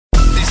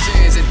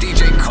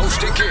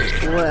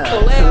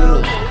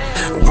Khaliel.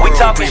 We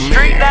talking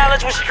street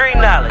knowledge with street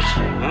knowledge.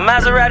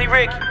 Maserati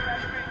Ricky.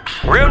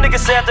 Real niggas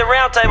sit at the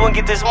round table and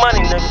get this money,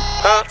 nigga.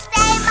 Huh?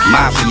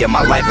 Mafia,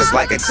 my life is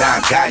like a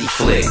John Gotti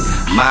flick.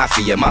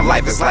 Mafia, my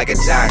life is like a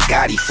John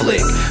Gotti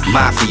flick.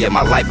 Mafia,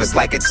 my life is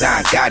like a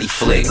John Gotti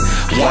flick.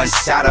 One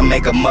shot to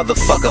make a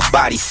motherfucker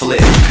body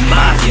flip.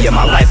 Mafia,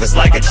 my life is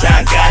like a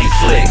John Gotti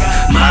flick.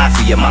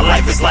 Mafia, my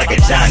life is like a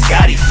John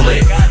Gotti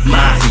flick.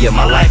 Mafia,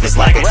 my life is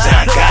like a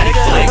John Gotti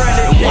flick.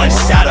 One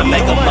shot to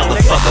make a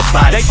motherfucker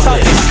body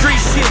flip. They talking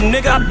street shit,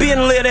 nigga. I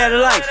been live that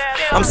life.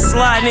 I'm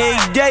sliding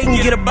every day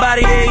and get a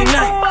body every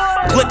night.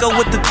 Glicker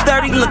with the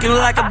 30, looking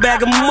like a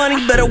bag of money.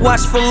 Better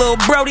watch for Lil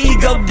Brody, he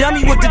go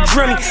dummy with the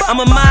drummy.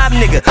 I'm a mob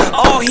nigga,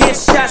 all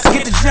headshots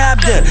get the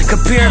job done.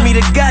 Compare me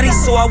to Gotti,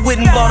 so I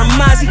wouldn't bought a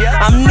Mazi.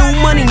 I'm new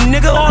money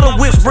nigga, all the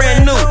whips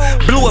brand new.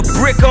 Blew a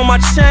brick on my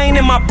chain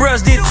and my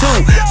bros did too.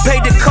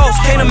 Paid the cost,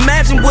 can't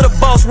imagine what a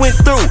boss went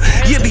through.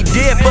 You be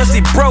dead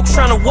busted broke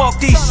trying to walk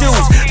these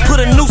shoes.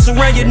 Put a noose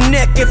around your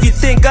neck if you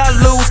think I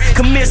lose.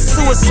 Commit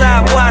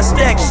suicide while I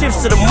stack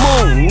chips to the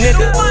moon,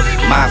 nigga.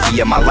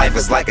 Mafia, my life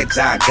is like a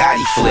John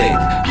Gotti flick.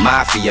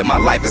 Mafia, my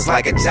life is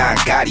like a John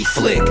Gotti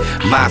flick.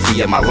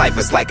 Mafia, my life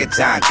is like a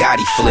John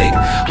Gotti flick.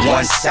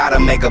 One shot to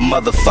make a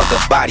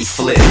motherfucker body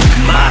flip.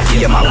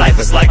 Mafia, my life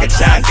is like a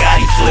John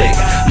Gotti flick.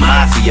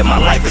 Mafia, my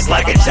life is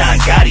like a John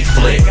Gotti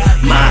flick.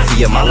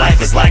 Mafia, my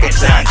life is like a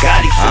John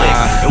Gotti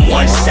flick. And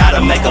one shot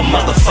to make a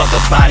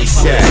motherfucker body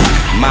flip.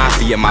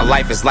 Mafia, my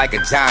life is like a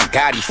John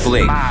Gotti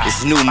flick.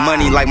 It's new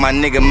money like my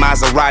nigga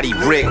Maserati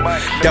Rick.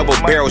 Double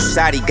barrel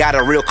shot, he got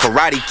a real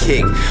karate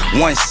kick.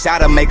 One shot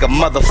to make a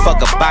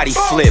motherfucker body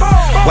flip.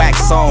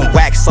 Wax on,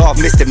 wax off,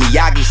 Mr.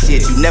 Miyagi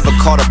shit. You never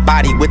caught a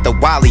body with the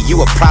Wally, you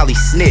would probably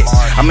snitch.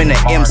 I'm in the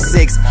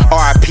M6,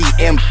 RIP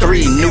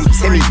M3, new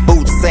Timmy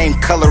boots, same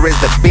color as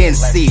the Benz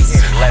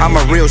seats. I'm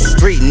a real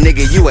street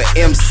nigga, you a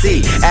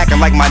MC. Acting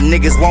like my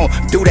niggas won't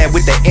do that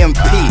with the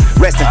MP.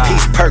 Rest in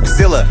peace,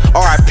 Perkzilla,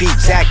 RIP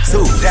Jack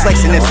 2.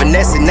 Flexing and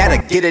finessing,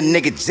 that'll get a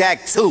nigga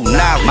Jack 2.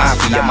 Nah,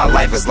 Mafia, my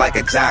life is like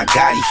a John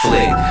Gotti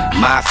flick.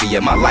 Mafia,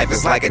 my life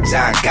is like a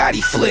John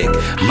Gotti flick.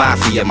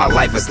 Mafia, my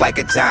life is like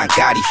a John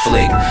Gotti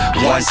flick.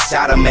 One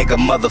shot to make a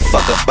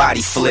motherfucker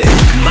body flip.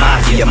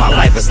 Mafia, my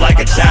life is like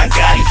a John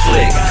Gotti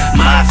flick.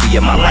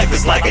 Mafia, my life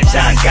is like a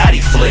John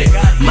Gotti flick.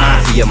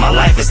 Mafia, my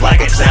life is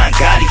like a John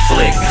Gotti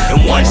flick.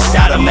 And one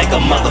shot to make a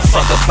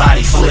motherfucker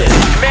body flip.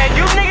 Man,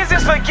 you niggas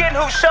is forgetting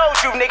who showed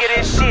you, nigga,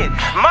 this shit.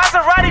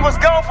 Maserati was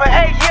gone for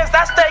 8 years.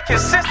 I stay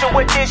consistent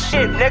with this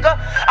shit, nigga.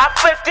 I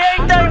flipped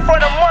everything for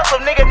the muscle,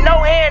 nigga.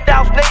 No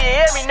handouts, nigga. You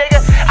hear me,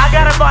 nigga? I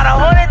got about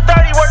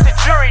 130 worth of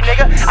jewelry,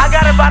 nigga. I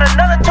got about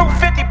another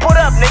 250 put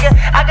up, nigga.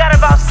 I got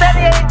about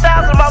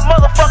 78,000 my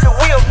motherfucking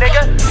wheel,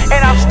 nigga.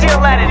 And I'm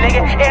still at it,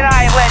 nigga. And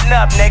I ain't letting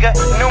up, nigga.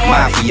 New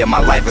money. Mafia,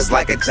 my life is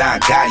like a John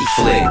Gotti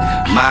flick.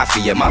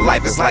 Mafia, my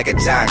life is like a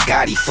John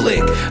Gotti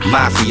flick.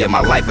 Mafia,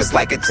 my life is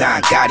like a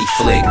John Gotti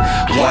flick.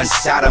 One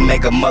shot to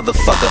make a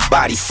motherfucker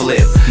body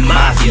flip.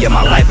 Mafia,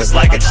 my life is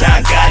like a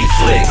John Gotti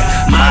flick.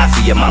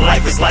 Mafia, my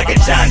life is like a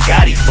John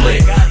Gotti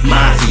flick.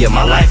 Mafia,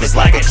 my life is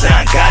like a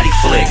John Gotti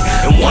flick.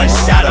 And one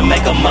shot to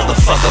make a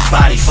motherfucker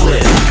body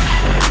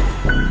flip.